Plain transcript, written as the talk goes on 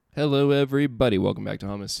Hello, everybody. Welcome back to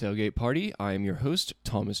Thomas Tailgate Party. I am your host,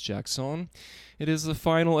 Thomas Jackson. It is the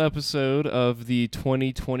final episode of the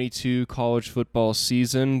 2022 college football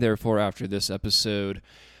season. Therefore, after this episode,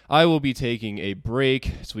 I will be taking a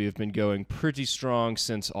break, as we have been going pretty strong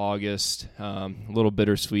since August. A little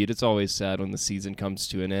bittersweet. It's always sad when the season comes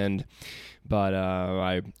to an end. But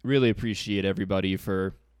I really appreciate everybody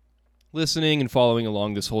for listening and following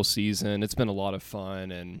along this whole season. It's been a lot of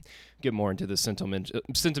fun, and get more into the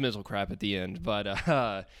sentimental crap at the end.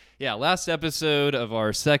 But yeah, last episode of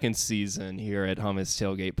our second season here at Hummus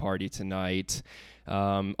Tailgate Party tonight.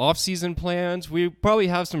 Off-season plans, we probably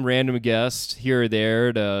have some random guests here or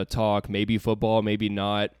there to talk maybe football, maybe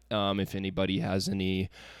not. If anybody has any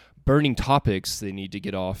burning topics they need to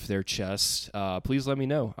get off their chest, please let me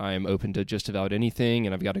know. I'm open to just about anything,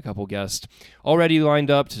 and I've got a couple guests already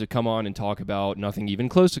lined up to come on and talk about nothing even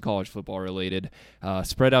close to college football related,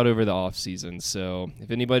 spread out over the off season. So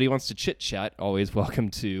if anybody wants to chit chat, always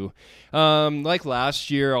welcome to. Like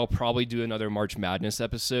last year, I'll probably do another March Madness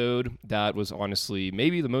episode. That was honestly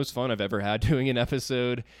maybe the most fun I've ever had doing an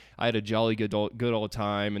episode. I had a jolly good old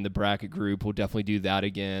time in the bracket group. We'll definitely do that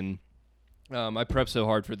again. I prep so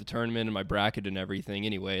hard for the tournament and my bracket and everything.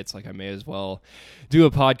 Anyway, it's like I may as well do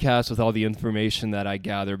a podcast with all the information that I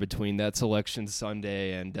gather between that selection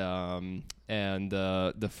Sunday and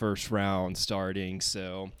the first round starting.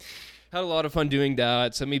 So had a lot of fun doing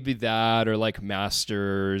that. So maybe that or like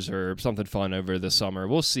Masters or something fun over the summer.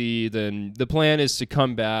 We'll see. Then the plan is to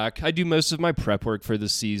come back. I do most of my prep work for the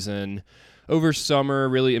season over summer,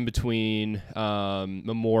 really in between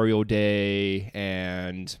Memorial Day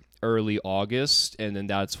and early August, and then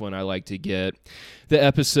that's when I like to get the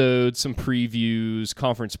episodes, some previews,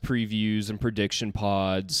 conference previews, and prediction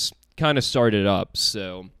pods kind of started up.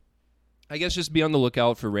 So I guess just be on the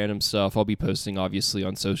lookout for random stuff. I'll be posting, obviously,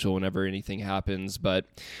 on social whenever anything happens, but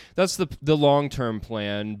that's the long-term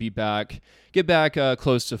plan. Get back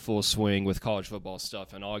close to full swing with college football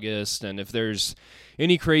stuff in August, and if there's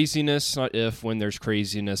any craziness, not if, when there's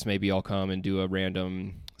craziness, maybe I'll come and do a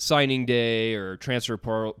random signing day or transfer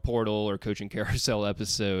portal or coaching carousel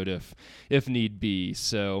episode if need be.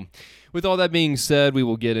 So with all that being said, we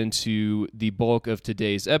will get into the bulk of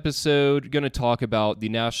today's episode. Going to talk about the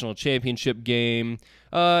national championship game.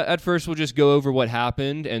 At first, we'll just go over what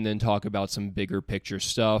happened and then talk about some bigger picture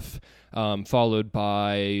stuff, followed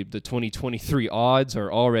by the 2023 odds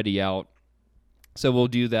are already out. So we'll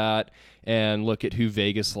do that and look at who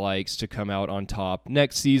Vegas likes to come out on top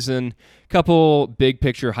next season. Couple big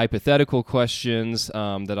picture hypothetical questions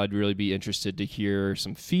that I'd really be interested to hear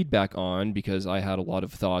some feedback on because I had a lot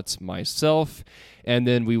of thoughts myself. And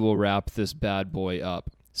then we will wrap this bad boy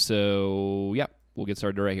up. So yeah, we'll get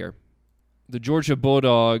started right here. The Georgia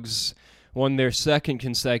Bulldogs won their second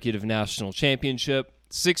consecutive national championship,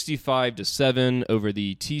 65-7 over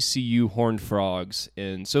the TCU Horned Frogs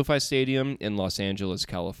in SoFi Stadium in Los Angeles,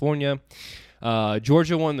 California.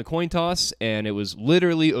 Georgia won the coin toss, and it was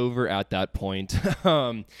literally over at that point.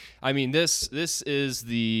 I mean, this is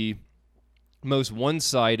the most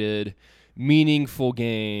one-sided, meaningful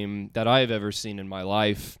game that I've ever seen in my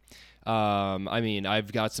life. I mean,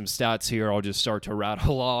 I've got some stats here. I'll just start to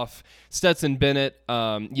rattle off. Stetson Bennett,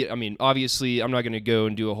 obviously, I'm not going to go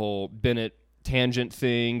and do a whole Bennett tangent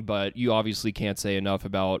thing, but you obviously can't say enough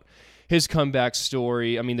about his comeback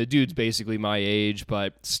story. I mean, the dude's basically my age,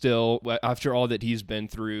 but still, after all that he's been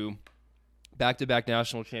through, back-to-back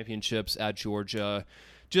national championships at Georgia,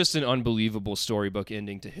 just an unbelievable storybook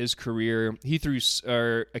ending to his career. He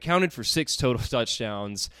accounted for 6 total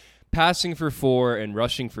touchdowns, passing for 4 and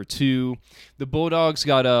rushing for 2. The Bulldogs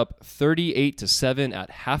got up 38-7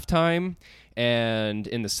 at halftime, and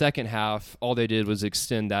in the second half, all they did was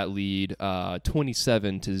extend that lead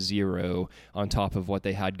 27-0 on top of what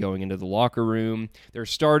they had going into the locker room. Their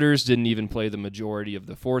starters didn't even play the majority of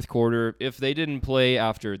the fourth quarter. If they didn't play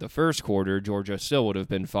after the first quarter, Georgia still would have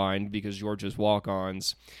been fine because Georgia's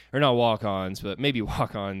walk-ons, or not walk-ons, but maybe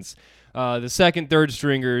walk-ons, the second, third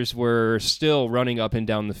stringers were still running up and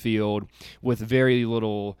down the field with very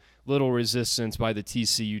little resistance by the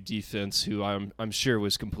TCU defense, who I'm sure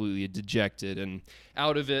was completely dejected and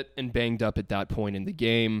out of it and banged up at that point in the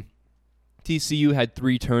game. TCU had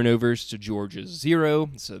 3 turnovers to Georgia's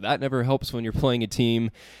 0, so that never helps when you're playing a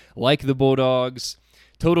team like the Bulldogs.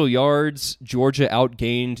 Total yards, Georgia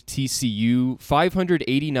outgained TCU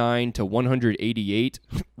 589 to 188.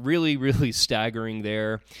 Really, really staggering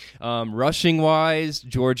there. Rushing-wise,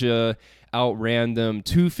 Georgia outran them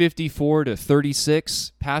 254 to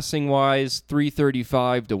 36. Passing-wise,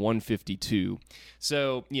 335 to 152.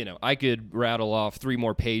 So, I could rattle off 3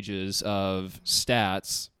 more pages of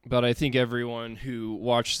stats, but I think everyone who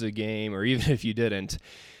watched the game, or even if you didn't,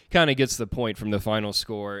 kind of gets the point from the final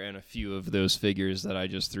score and a few of those figures that I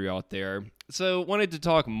just threw out there. So wanted to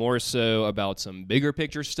talk more so about some bigger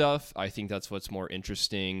picture stuff. I think that's what's more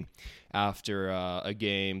interesting after a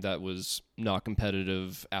game that was not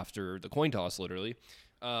competitive after the coin toss, literally.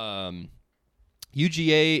 UGA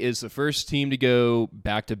is the first team to go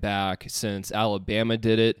back-to-back since Alabama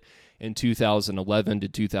did it in 2011 to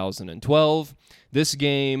 2012. This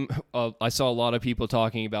game, I saw a lot of people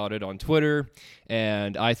talking about it on Twitter,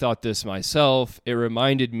 and I thought this myself. It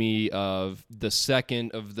reminded me of the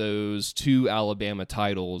second of those 2 Alabama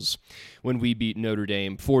titles when we beat Notre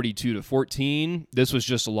Dame 42 to 14. This was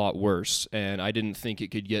just a lot worse, and I didn't think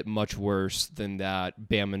it could get much worse than that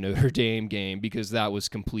Bama Notre Dame game because that was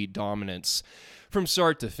complete dominance from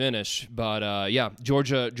start to finish. But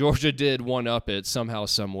Georgia did one-up it somehow,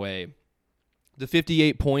 some way. The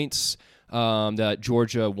 58 points that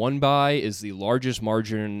Georgia won by is the largest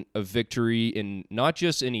margin of victory in not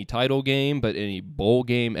just any title game, but any bowl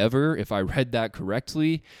game ever, if I read that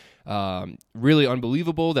correctly. Really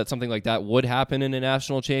unbelievable that something like that would happen in a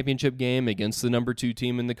national championship game against the number 2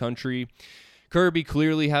 team in the country. Kirby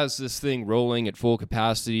clearly has this thing rolling at full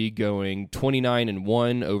capacity, going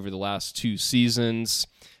 29-1 over the last 2 seasons.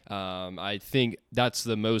 I think that's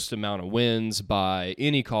the most amount of wins by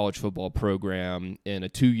any college football program in a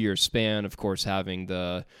 2-year span. Of course, having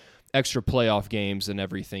the extra playoff games and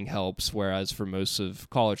everything helps, whereas for most of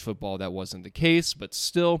college football, that wasn't the case. But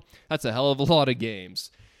still, that's a hell of a lot of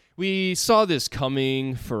games. We saw this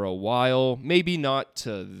coming for a while, maybe not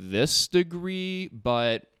to this degree,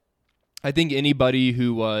 but I think anybody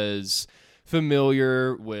who was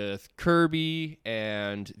familiar with Kirby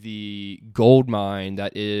and the gold mine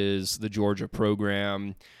that is the Georgia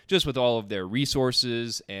program, just with all of their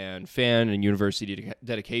resources and fan and university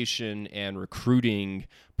dedication and recruiting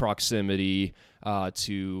proximity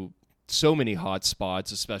to so many hot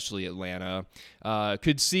spots, especially Atlanta,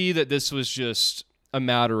 could see that this was just a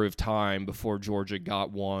matter of time before Georgia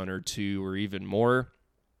got 1 or 2 or even more.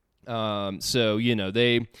 So,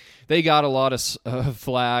 they got a lot of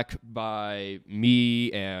flack by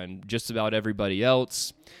me and just about everybody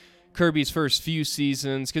else. Kirby's first few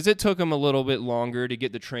seasons, because it took him a little bit longer to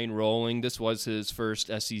get the train rolling. This was his first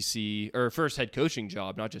first head coaching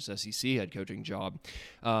job, not just SEC head coaching job.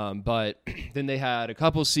 But then they had a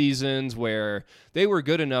couple seasons where they were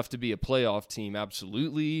good enough to be a playoff team,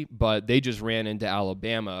 absolutely, but they just ran into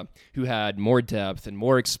Alabama, who had more depth and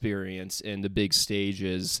more experience in the big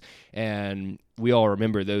stages. And we all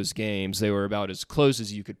remember those games. They were about as close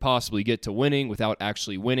as you could possibly get to winning without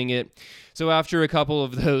actually winning it. So after a couple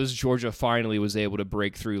of those, Georgia finally was able to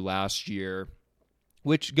break through last year,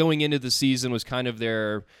 which going into the season was kind of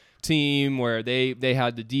their team where they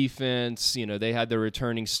had the defense, they had their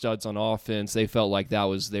returning studs on offense. They felt like that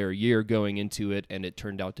was their year going into it, and it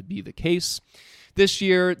turned out to be the case. This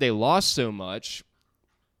year, they lost so much.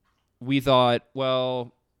 We thought,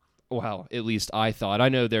 well, at least I thought. I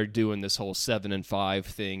know they're doing this whole 7-5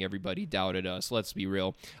 thing. Everybody doubted us. Let's be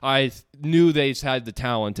real. I knew they had the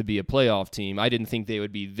talent to be a playoff team. I didn't think they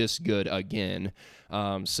would be this good again.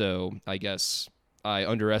 So I guess I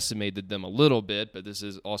underestimated them a little bit, but this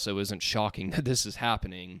isn't shocking that this is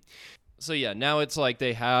happening. So yeah, now it's like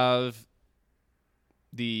they have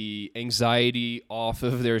the anxiety off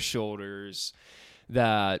of their shoulders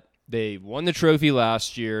that they won the trophy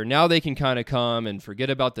last year. Now they can kind of come and forget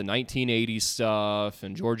about the 1980s stuff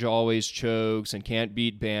and Georgia always chokes and can't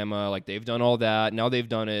beat Bama. Like, they've done all that. Now they've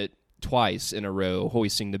done it twice in a row,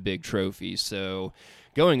 hoisting the big trophy. So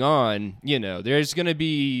going on, there's going to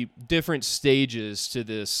be different stages to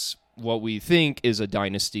this, what we think is a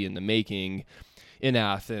dynasty in the making in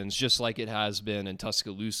Athens, just like it has been in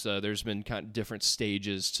Tuscaloosa. There's been kind of different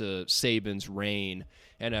stages to Saban's reign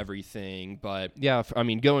and everything. But yeah,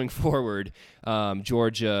 going forward,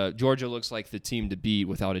 Georgia looks like the team to beat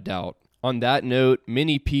without a doubt. On that note,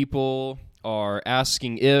 many people are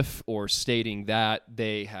asking if or stating that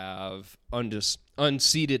they have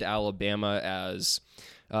unseated Alabama as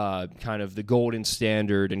kind of the golden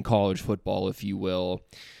standard in college football, if you will.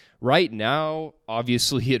 Right now,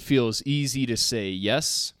 obviously, it feels easy to say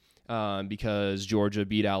yes because Georgia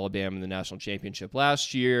beat Alabama in the national championship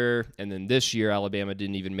last year, and then this year, Alabama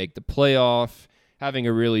didn't even make the playoff having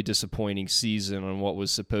a really disappointing season on what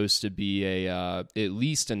was supposed to be at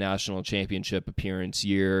least a national championship appearance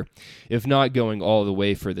year, if not going all the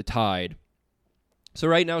way for the Tide. So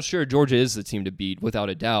right now, sure, Georgia is the team to beat without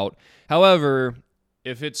a doubt. However,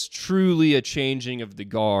 if it's truly a changing of the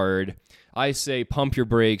guard, I say pump your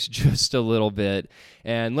brakes just a little bit,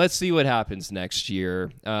 and let's see what happens next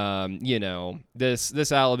year.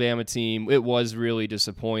 This Alabama team, it was really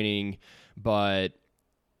disappointing, but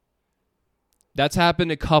that's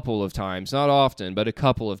happened a couple of times, not often, but a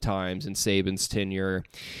couple of times in Saban's tenure.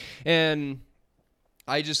 And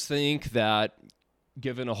I just think that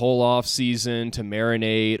given a whole off season to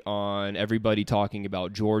marinate on everybody talking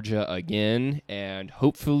about Georgia again, and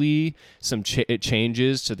hopefully some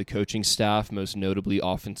changes to the coaching staff, most notably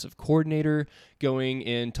offensive coordinator going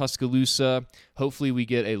in Tuscaloosa. Hopefully we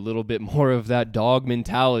get a little bit more of that dog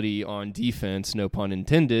mentality on defense, no pun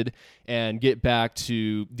intended, and get back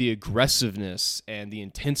to the aggressiveness and the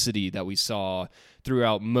intensity that we saw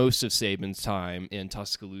throughout most of Saban's time in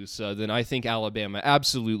Tuscaloosa. Then I think Alabama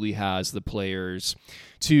absolutely has the players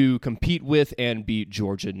to compete with and beat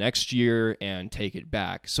Georgia next year and take it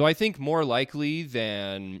back. So I think more likely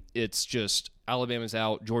than it's just Alabama's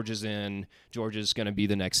out, Georgia's in, Georgia's going to be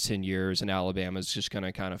the next 10 years, and Alabama's just going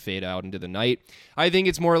to kind of fade out into the night. I think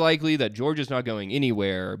it's more likely that Georgia's not going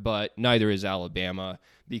anywhere, but neither is Alabama,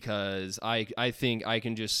 because I think I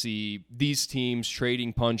can just see these teams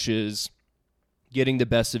trading punches, getting the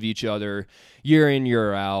best of each other year in,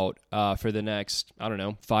 year out for the next,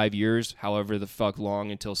 5 years, however the fuck long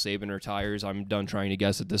until Saban retires. I'm done trying to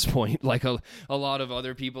guess at this point, like a lot of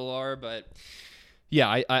other people are. But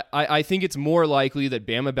yeah, I think it's more likely that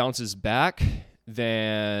Bama bounces back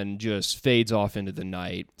than just fades off into the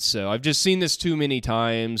night. So I've just seen this too many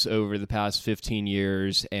times over the past 15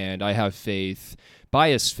 years, and I have faith,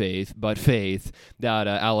 biased faith, but faith that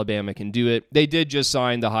Alabama can do it. They did just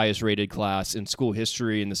sign the highest rated class in school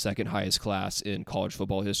history and the second highest class in college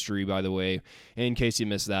football history, by the way, in case you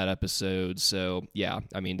missed that episode. So yeah,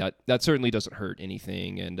 I mean, that certainly doesn't hurt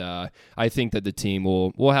anything. And I think that the team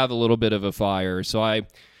will have a little bit of a fire. So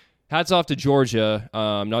hats off to Georgia.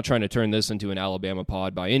 I'm not trying to turn this into an Alabama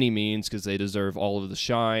pod by any means, because they deserve all of the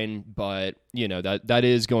shine, but that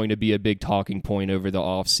is going to be a big talking point over the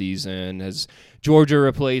offseason. Has Georgia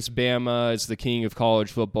replaced Bama as the king of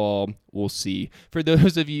college football? We'll see. For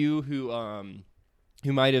those of you who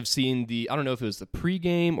might have seen I don't know if it was the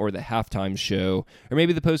pregame or the halftime show, or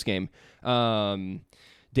maybe the postgame,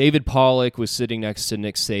 David Pollack was sitting next to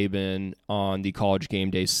Nick Saban on the College Game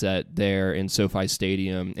Day set there in SoFi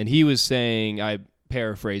Stadium, and he was saying, I'm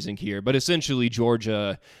paraphrasing here, but essentially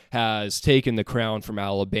Georgia has taken the crown from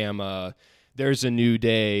Alabama. There's a new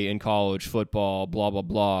day in college football, blah, blah,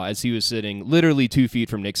 blah, as he was sitting literally 2 feet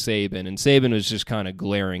from Nick Saban, and Saban was just kind of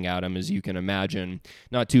glaring at him, as you can imagine,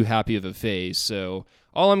 not too happy of a face. So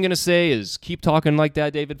all I'm going to say is keep talking like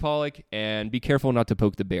that, David Pollack, and be careful not to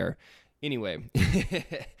poke the bear. Anyway,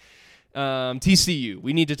 TCU.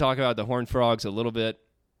 We need to talk about the Horned Frogs a little bit.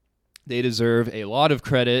 They deserve a lot of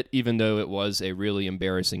credit, even though it was a really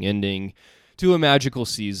embarrassing ending to a magical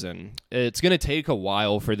season. It's going to take a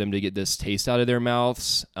while for them to get this taste out of their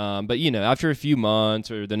mouths. But, after a few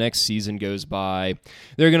months or the next season goes by,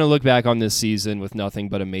 they're going to look back on this season with nothing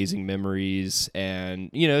but amazing memories.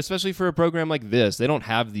 And, especially for a program like this, they don't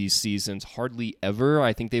have these seasons hardly ever.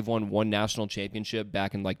 I think they've won one national championship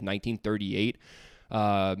back in 1938,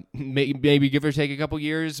 maybe give or take a couple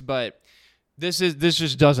years. But this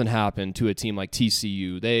just doesn't happen to a team like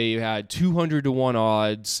TCU. They had 200-1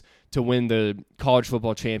 odds to win the college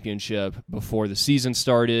football championship before the season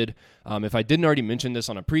started. If I didn't already mention this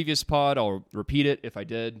on a previous pod, I'll repeat it if I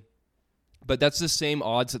did. But that's the same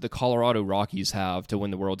odds that the Colorado Rockies have to win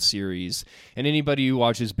the World Series. And anybody who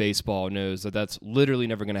watches baseball knows that that's literally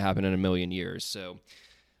never going to happen in a million years. So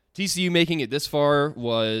TCU making it this far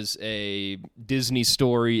was a Disney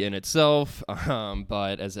story in itself,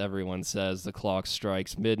 but as everyone says, the clock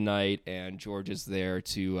strikes midnight, and Georgia's there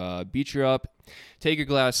to beat you up, take your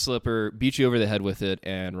glass slipper, beat you over the head with it,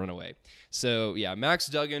 and run away. So, yeah, Max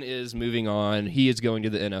Duggan is moving on. He is going to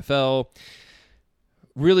the NFL.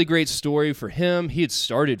 Really great story for him. He had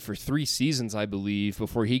started for 3 seasons, I believe,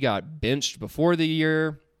 before he got benched before the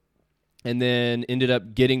year, and then ended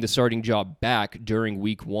up getting the starting job back during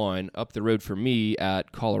week 1 up the road for me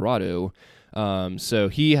at Colorado. So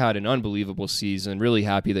he had an unbelievable season. Really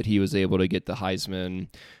happy that he was able to get the Heisman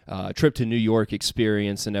trip to New York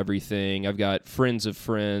experience and everything. I've got friends of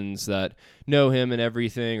friends that know him and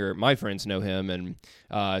everything, or my friends know him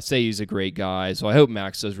and say he's a great guy. So I hope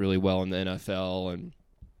Max does really well in the NFL, and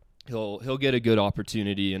he'll get a good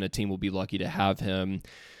opportunity, and a team will be lucky to have him.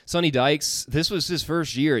 Sonny Dykes, this was his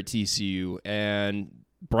first year at TCU, and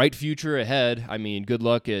bright future ahead. I mean, good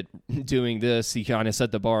luck at doing this. He kind of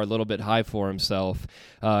set the bar a little bit high for himself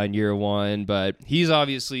in year one, but he's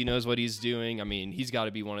obviously knows what he's doing. I mean, he's got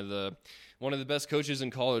to be one of the best coaches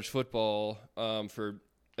in college football for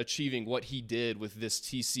achieving what he did with this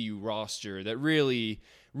TCU roster that really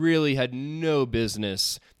had no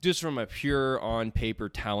business, just from a pure on-paper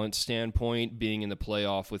talent standpoint, being in the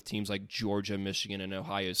playoff with teams like Georgia, Michigan, and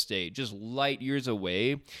Ohio State. Just light years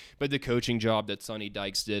away, but the coaching job that Sonny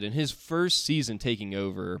Dykes did in his first season taking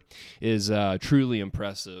over is truly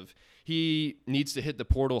impressive. He needs to hit the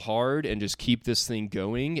portal hard and just keep this thing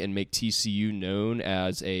going and make TCU known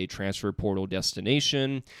as a transfer portal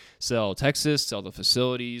destination, sell Texas, sell the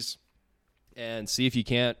facilities, and see if you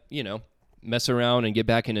can't, mess around and get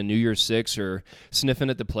back into New Year's Six or sniffing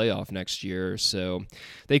at the playoff next year. So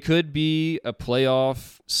they could be a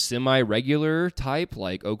playoff semi-regular type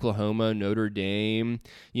like Oklahoma, Notre Dame.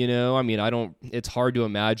 It's hard to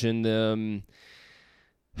imagine them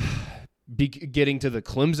getting to the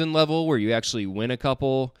Clemson level where you actually win a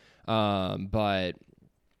couple. But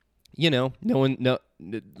a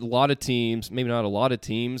lot of teams, maybe not a lot of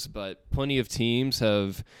teams, but plenty of teams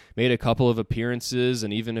have made a couple of appearances.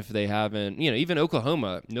 And even if they haven't, even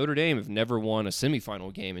Oklahoma, Notre Dame have never won a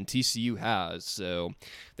semifinal game, and TCU has. So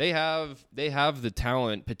they have the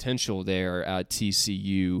talent potential there at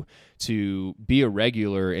TCU to be a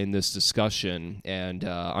regular in this discussion. And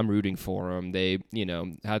I'm rooting for them. They,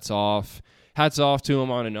 hats off to them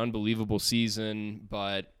on an unbelievable season.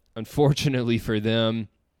 But unfortunately for them,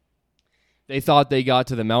 they thought they got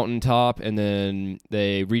to the mountaintop, and then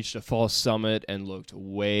they reached a false summit and looked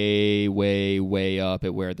way, way, way up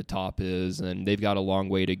at where the top is, and they've got a long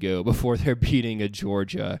way to go before they're beating a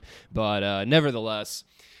Georgia. But nevertheless,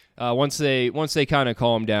 once they kind of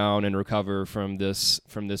calm down and recover from this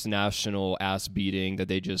national ass beating that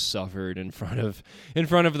they just suffered in front of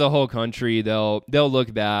the whole country, they'll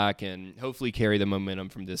look back and hopefully carry the momentum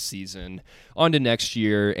from this season on to next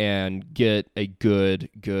year and get a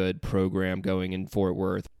good program going in Fort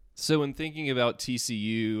Worth. So in thinking about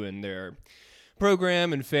TCU and their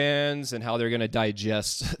program and fans and how they're going to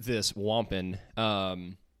digest this wampin',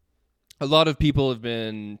 a lot of people have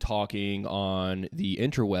been talking on the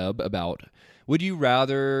interweb about, would you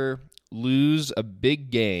rather lose a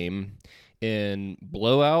big game in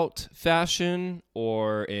blowout fashion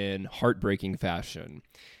or in heartbreaking fashion?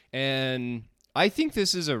 And I think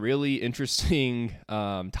this is a really interesting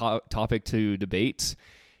topic to debate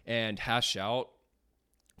and hash out.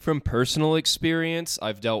 From personal experience,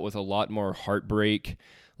 I've dealt with a lot more heartbreak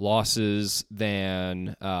losses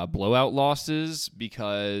than blowout losses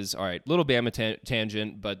because, all right, little Bama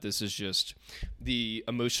tangent, but this is just the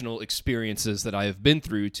emotional experiences that I have been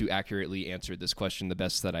through to accurately answer this question the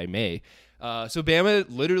best that I may. So Bama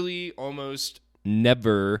literally almost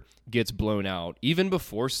never gets blown out. Even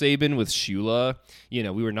before Saban with Shula,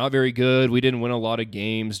 we were not very good. We didn't win a lot of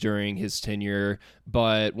games during his tenure,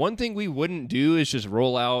 but one thing we wouldn't do is just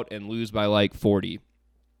roll out and lose by like 40.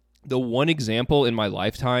 The one example in my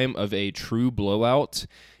lifetime of a true blowout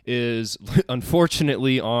is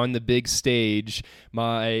unfortunately on the big stage,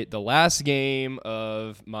 the last game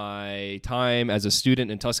of my time as a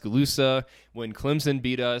student in Tuscaloosa when Clemson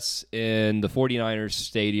beat us in the 49ers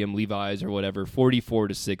stadium, Levi's or whatever,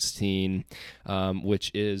 44-16,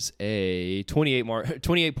 which is a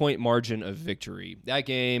 28-point margin of victory. That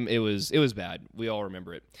game, it was bad. We all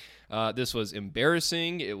remember it. This was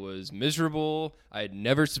embarrassing. It was miserable. I had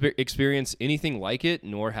never experienced anything like it,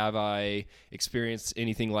 nor have I experienced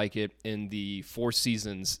anything like it in the 4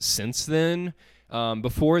 seasons since then.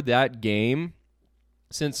 Before that game,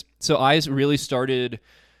 I really started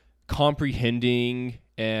comprehending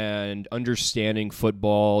and understanding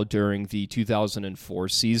football during the 2004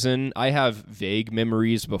 season. I have vague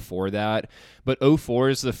memories before that, but 04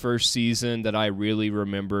 is the first season that I really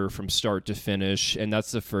remember from start to finish, and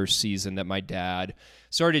that's the first season that my dad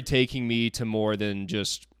started taking me to more than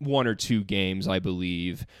just 1 or 2 games, I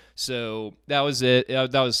believe. So that was it.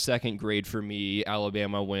 That was second grade for me.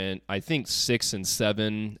 Alabama went, I think,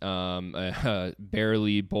 6-7, a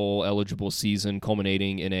barely bowl eligible season,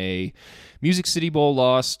 culminating in a Music City Bowl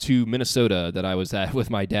loss to Minnesota that I was at with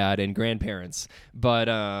my dad and grandparents. But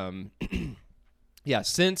yeah,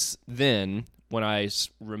 since then, when I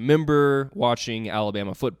remember watching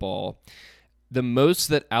Alabama football, the most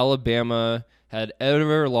that Alabama had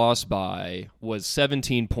ever lost by was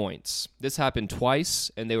 17 points. This happened twice,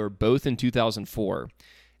 and they were both in 2004.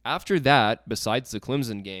 After that, besides the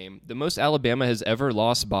Clemson game, the most Alabama has ever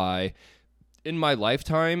lost by in my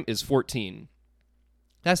lifetime is 14.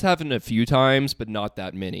 That's happened a few times, but not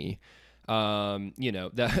that many.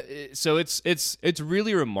 So it's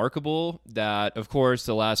really remarkable that, of course,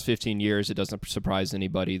 the last 15 years, it doesn't surprise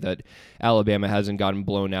anybody that Alabama hasn't gotten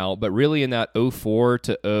blown out. But really in that 04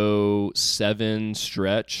 to 07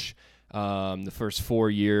 stretch, the first 4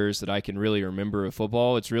 years that I can really remember of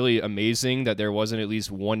football, it's really amazing that there wasn't at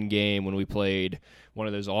least one game when we played one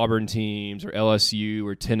of those Auburn teams or LSU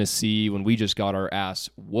or Tennessee when we just got our ass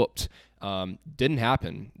whooped. Didn't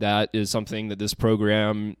happen. That is something that this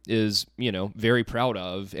program is, very proud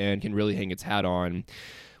of and can really hang its hat on,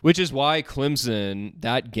 which is why Clemson,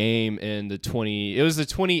 that game in the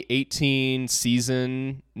 2018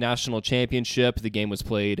 season national championship, the game was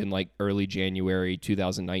played in like early January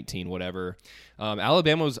 2019, whatever.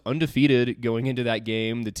 Alabama was undefeated going into that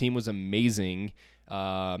game. The team was amazing.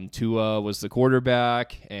 Tua was the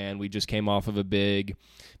quarterback, and we just came off of a big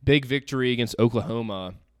victory against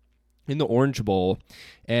Oklahoma in the Orange Bowl.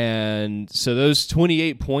 And so those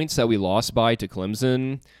 28 points that we lost by to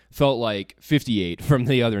Clemson felt like 58 from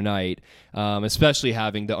the other night, especially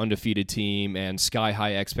having the undefeated team and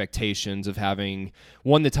sky-high expectations of having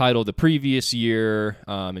won the title the previous year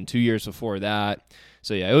and 2 years before that.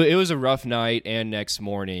 So, yeah, it was a rough night and next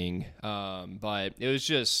morning, but it was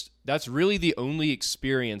just – that's really the only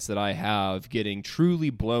experience that I have getting truly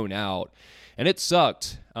blown out. And it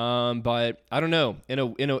sucked, but I don't know.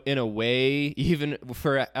 In a way, even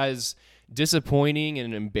for as disappointing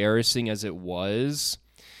and embarrassing as it was,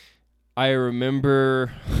 I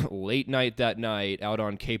remember late night that night out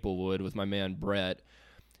on Caplewood with my man Brett,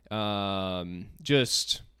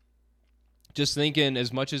 just thinking,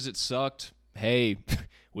 as much as it sucked, hey,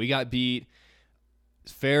 we got beat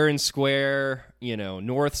fair and square,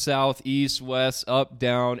 north, south, east, west, up,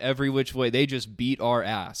 down, every which way. They just beat our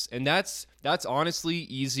ass. And that's honestly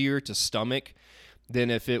easier to stomach than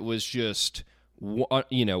if it was just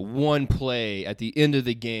one play at the end of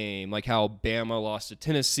the game, like how Bama lost to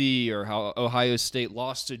Tennessee or how Ohio State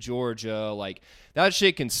lost to Georgia. Like, that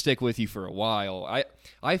shit can stick with you for a while.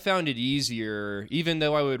 I found it easier, even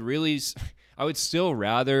though I would still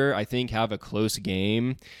rather, I think, have a close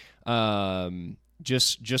game.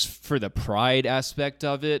 Just for the pride aspect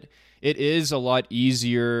of it. It is a lot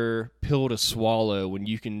easier pill to swallow when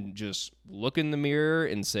you can just look in the mirror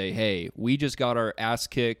and say, hey, we just got our ass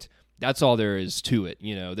kicked. That's all there is to it,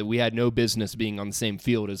 that we had no business being on the same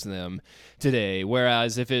field as them today.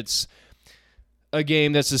 Whereas if it's a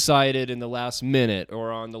game that's decided in the last minute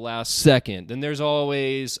or on the last second, then there's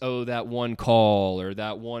always, that one call or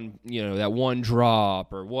that one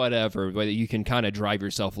drop or whatever, whether you can kind of drive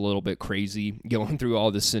yourself a little bit crazy going through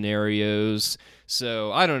all the scenarios.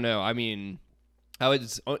 So I don't know. I mean,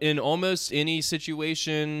 in almost any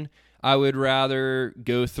situation, I would rather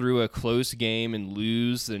go through a close game and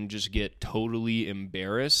lose than just get totally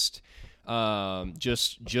embarrassed.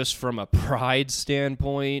 Just from a pride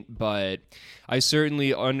standpoint, but I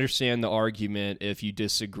certainly understand the argument if you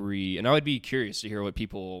disagree, and I would be curious to hear what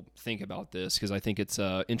people think about this, because I think it's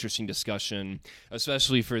an interesting discussion,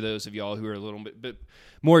 especially for those of y'all who are a little bit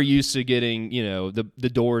more used to getting, the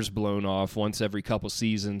doors blown off once every couple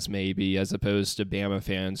seasons maybe, as opposed to Bama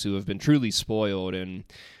fans who have been truly spoiled, and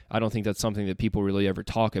I don't think that's something that people really ever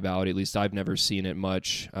talk about. At least I've never seen it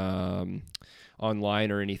much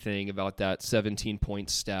online or anything about that 17-point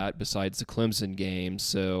stat besides the Clemson game.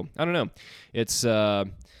 So I don't know. It's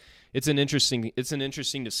an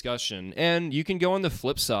interesting discussion, and you can go on the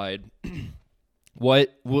flip side.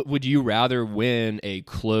 What would you rather win, a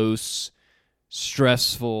close,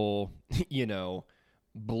 stressful,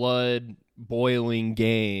 blood boiling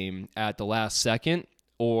game at the last second,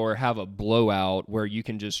 or have a blowout where you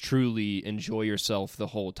can just truly enjoy yourself the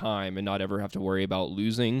whole time and not ever have to worry about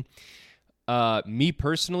losing? Me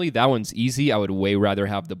personally, that one's easy. I would way rather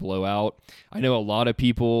have the blowout. I know a lot of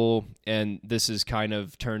people, and this is kind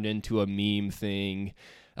of turned into a meme thing,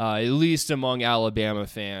 at least among Alabama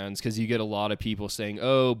fans, because you get a lot of people saying,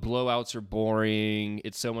 oh, blowouts are boring.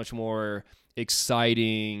 It's so much more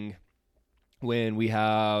exciting when we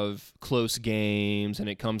have close games and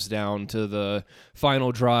it comes down to the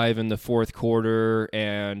final drive in the fourth quarter.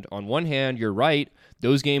 And on one hand, you're right.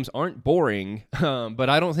 Those games aren't boring, but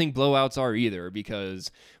I don't think blowouts are either, because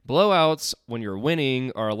blowouts, when you're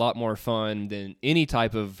winning, are a lot more fun than any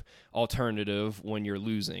type of alternative when you're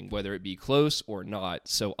losing, whether it be close or not.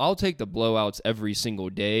 So I'll take the blowouts every single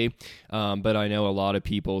day, but I know a lot of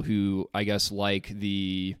people who, I guess, like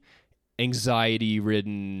the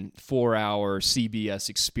anxiety-ridden 4-hour CBS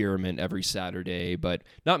experiment every Saturday, but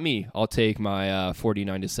not me. I'll take my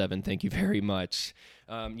 49-7. Thank you very much.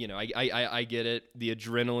 I get it. The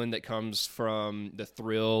adrenaline that comes from the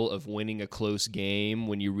thrill of winning a close game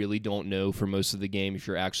when you really don't know for most of the game if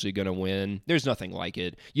you're actually going to win. There's nothing like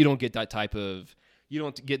it. You don't get that type of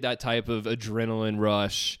adrenaline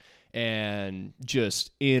rush and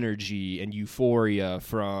just energy and euphoria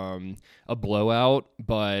from a blowout,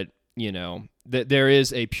 but there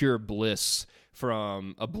is a pure bliss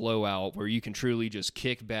from a blowout where you can truly just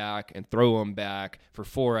kick back and throw them back for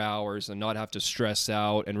 4 hours and not have to stress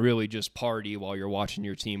out and really just party while you're watching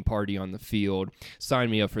your team party on the field. Sign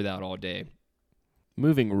me up for that all day.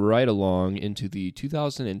 Moving right along into the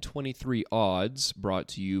 2023 odds brought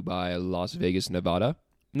to you by Las Vegas, Nevada.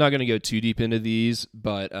 I'm not going to go too deep into these,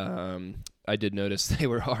 but I did notice they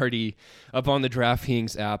were already up on the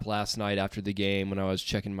DraftKings app last night after the game when I was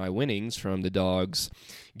checking my winnings from the dogs,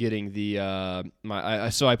 getting so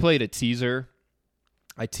I played a teaser.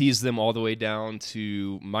 I teased them all the way down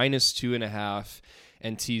to -2.5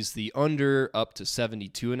 and teased the under up to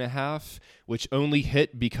 72.5, which only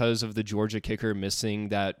hit because of the Georgia kicker missing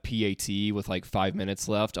that PAT with like 5 minutes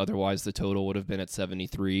left. Otherwise, the total would have been at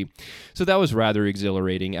 73. So that was rather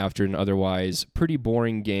exhilarating after an otherwise pretty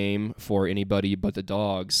boring game for anybody but the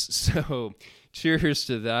dogs. So cheers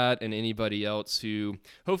to that and anybody else who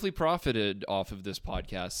hopefully profited off of this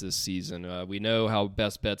podcast this season. We know how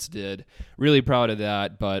Best Bets did. Really proud of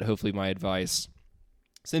that, but hopefully my advice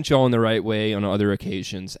sent y'all in the right way on other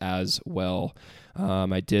occasions as well.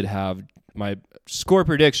 I did have my score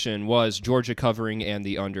prediction was Georgia covering and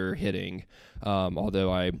the under hitting,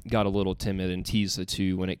 although I got a little timid and teased the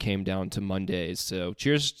two when it came down to Mondays. So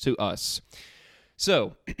cheers to us.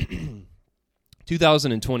 So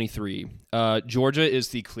 2023, Georgia is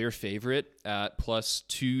the clear favorite at plus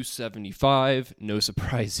 275. No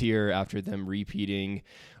surprise here after them repeating,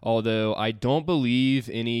 although I don't believe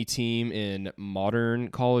any team in modern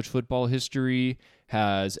college football history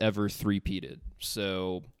has ever three-peated.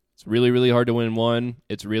 So it's really, really hard to win one.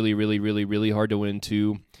 It's really, really, really, really hard to win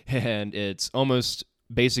two. And it's almost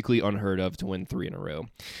basically unheard of to win 3 in a row.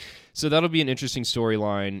 So that'll be an interesting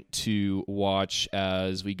storyline to watch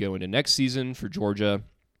as we go into next season for Georgia.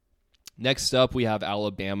 Next up, we have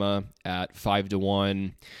Alabama at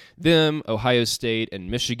 5-1. Them, Ohio State, and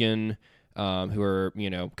Michigan, who are,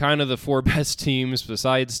 kind of the 4 best teams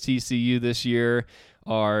besides TCU this year,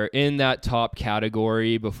 are in that top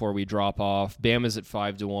category before we drop off. Bama's at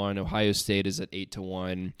 5-1, Ohio State is at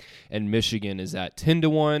 8-1, and Michigan is at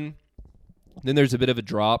 10-1. Then there's a bit of a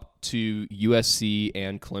drop to USC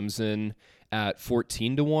and Clemson at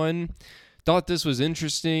 14-1. Thought this was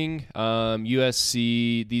interesting.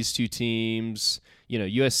 USC, these two teams,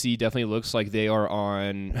 USC definitely looks like they are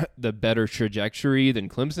on the better trajectory than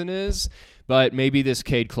Clemson is. But maybe this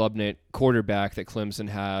Cade Klubnik quarterback that Clemson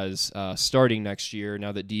has starting next year,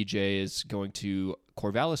 now that DJ is going to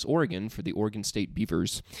Corvallis, Oregon for the Oregon State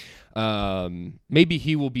Beavers, maybe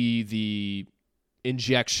he will be the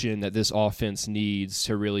injection that this offense needs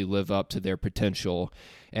to really live up to their potential.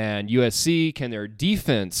 And USC, can their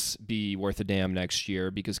defense be worth a damn next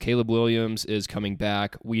year? Because Caleb Williams is coming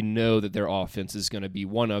back. We know that their offense is going to be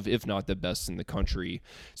one of, if not the best in the country.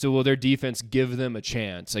 So will their defense give them a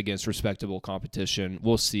chance against respectable competition?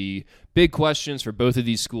 We'll see. Big questions for both of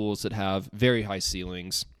these schools that have very high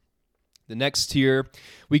ceilings. The next tier,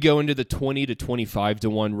 we go into the 20 to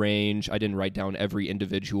 25-1 range. I didn't write down every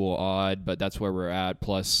individual odd, but that's where we're at,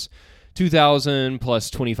 plus 2,000, plus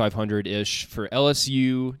 2,500-ish for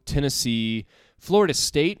LSU, Tennessee, Florida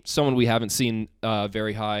State, someone we haven't seen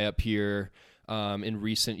very high up here in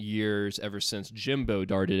recent years ever since Jimbo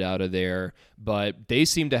darted out of there. But they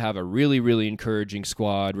seem to have a really, really encouraging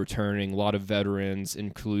squad, returning a lot of veterans,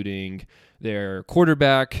 including their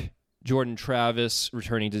quarterback, Jordan Travis,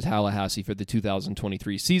 returning to Tallahassee for the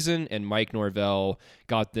 2023 season, and Mike Norvell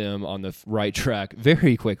got them on the right track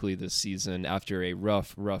very quickly this season after a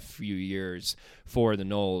rough few years for the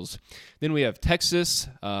Noles. Then we have Texas.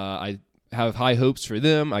 I have high hopes for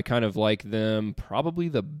them. I kind of like them probably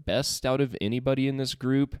the best out of anybody in this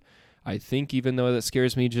group. I think, even though that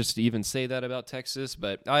scares me just to even say that about Texas,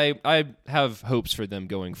 but I have hopes for them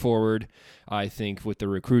going forward. I think with the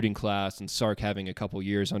recruiting class and Sark having a couple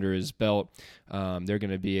years under his belt, they're going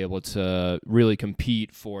to be able to really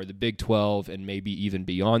compete for the Big 12 and maybe even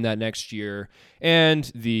beyond that next year.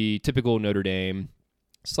 And the typical Notre Dame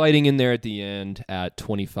sliding in there at the end at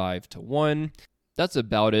 25-1. That's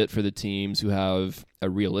about it for the teams who have a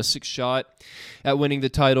realistic shot at winning the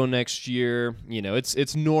title next year.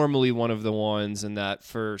 It's normally one of the ones in that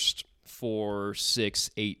first 4,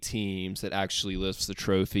 6, 8 teams that actually lifts the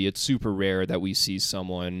trophy. It's super rare that we see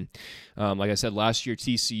someone, like I said, last year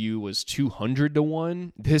TCU was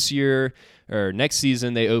 200-1. This year, or next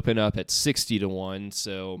season they open up at 60-1.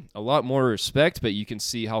 So a lot more respect, but you can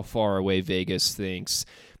see how far away Vegas thinks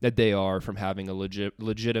that they are from having a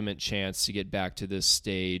legitimate chance to get back to this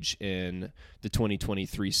stage in the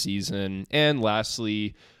 2023 season. And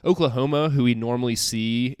lastly, Oklahoma, who we normally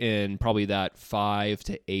see in probably that 5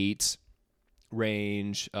 to 8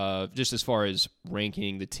 range, just as far as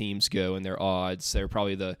ranking the teams go and their odds. They're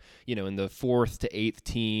probably in the 4th to 8th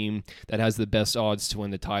team that has the best odds to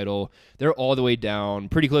win the title. They're all the way down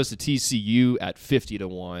pretty close to TCU at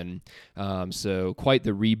 50-1. So quite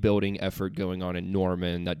the rebuilding effort going on in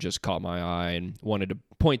Norman that just caught my eye, and wanted to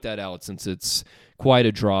point that out since it's quite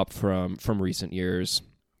a drop from recent years.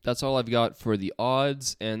 That's all I've got for the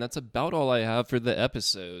odds, and that's about all I have for the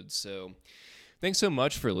episode. So thanks so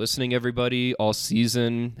much for listening, everybody, all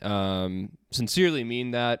season. Sincerely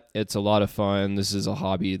mean that. It's a lot of fun. This is a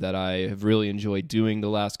hobby that I have really enjoyed doing the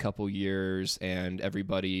last couple years, and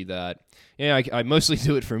everybody that, I mostly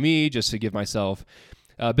do it for me, just to give myself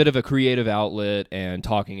a bit of a creative outlet and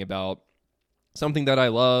talking about something that I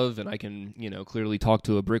love, and I can, clearly talk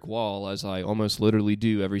to a brick wall, as I almost literally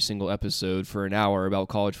do every single episode for an hour about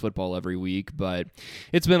college football every week. But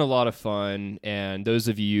it's been a lot of fun, and those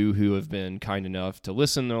of you who have been kind enough to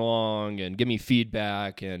listen along and give me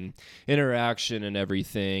feedback and interaction and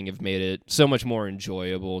everything have made it so much more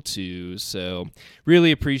enjoyable too. So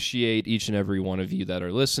really appreciate each and every one of you that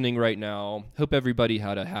are listening right now. Hope everybody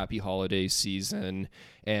had a happy holiday season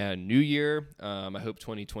and New Year. I hope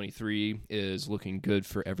 2023 is looking good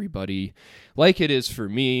for everybody, like it is for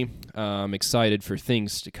me. I'm excited for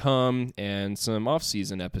things to come and some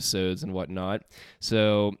off-season episodes and whatnot.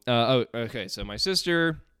 So, So my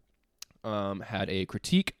sister had a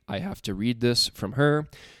critique. I have to read this from her.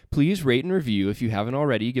 Please rate and review if you haven't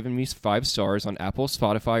already given me 5 stars on Apple,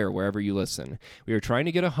 Spotify, or wherever you listen. We are trying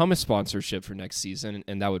to get a hummus sponsorship for next season,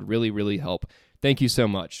 and that would really, really help. Thank you so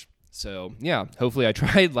much. So, yeah, hopefully I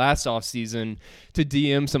tried last offseason to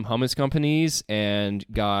DM some hummus companies and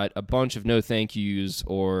got a bunch of no thank yous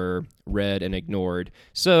or read and ignored.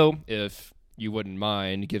 So, if you wouldn't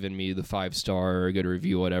mind giving me the 5-star or a good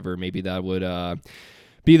review, whatever, maybe that would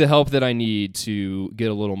be the help that I need to get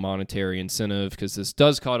a little monetary incentive, because this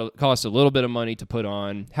does cost a little bit of money to put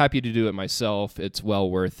on. Happy to do it myself. It's well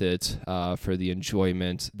worth it for the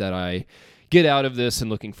enjoyment that I get out of this, and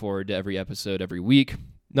looking forward to every episode every week.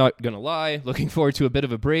 Not gonna lie, looking forward to a bit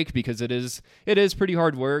of a break, because it is pretty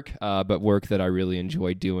hard work, but work that I really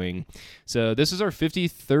enjoy doing. So this is our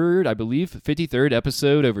 53rd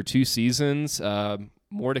episode over 2 seasons.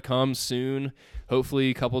 More to come soon. Hopefully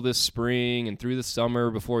a couple this spring and through the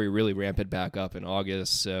summer before we really ramp it back up in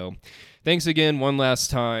August. So thanks again one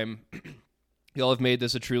last time. Y'all have made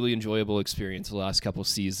this a truly enjoyable experience the last couple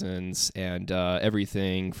seasons, and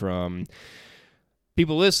everything from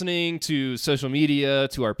people listening to social media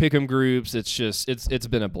to our pick'em groups. It's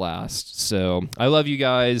been a blast. So I love you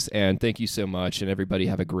guys, and thank you so much, and everybody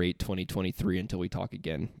have a great 2023 until we talk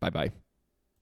again. Bye-bye.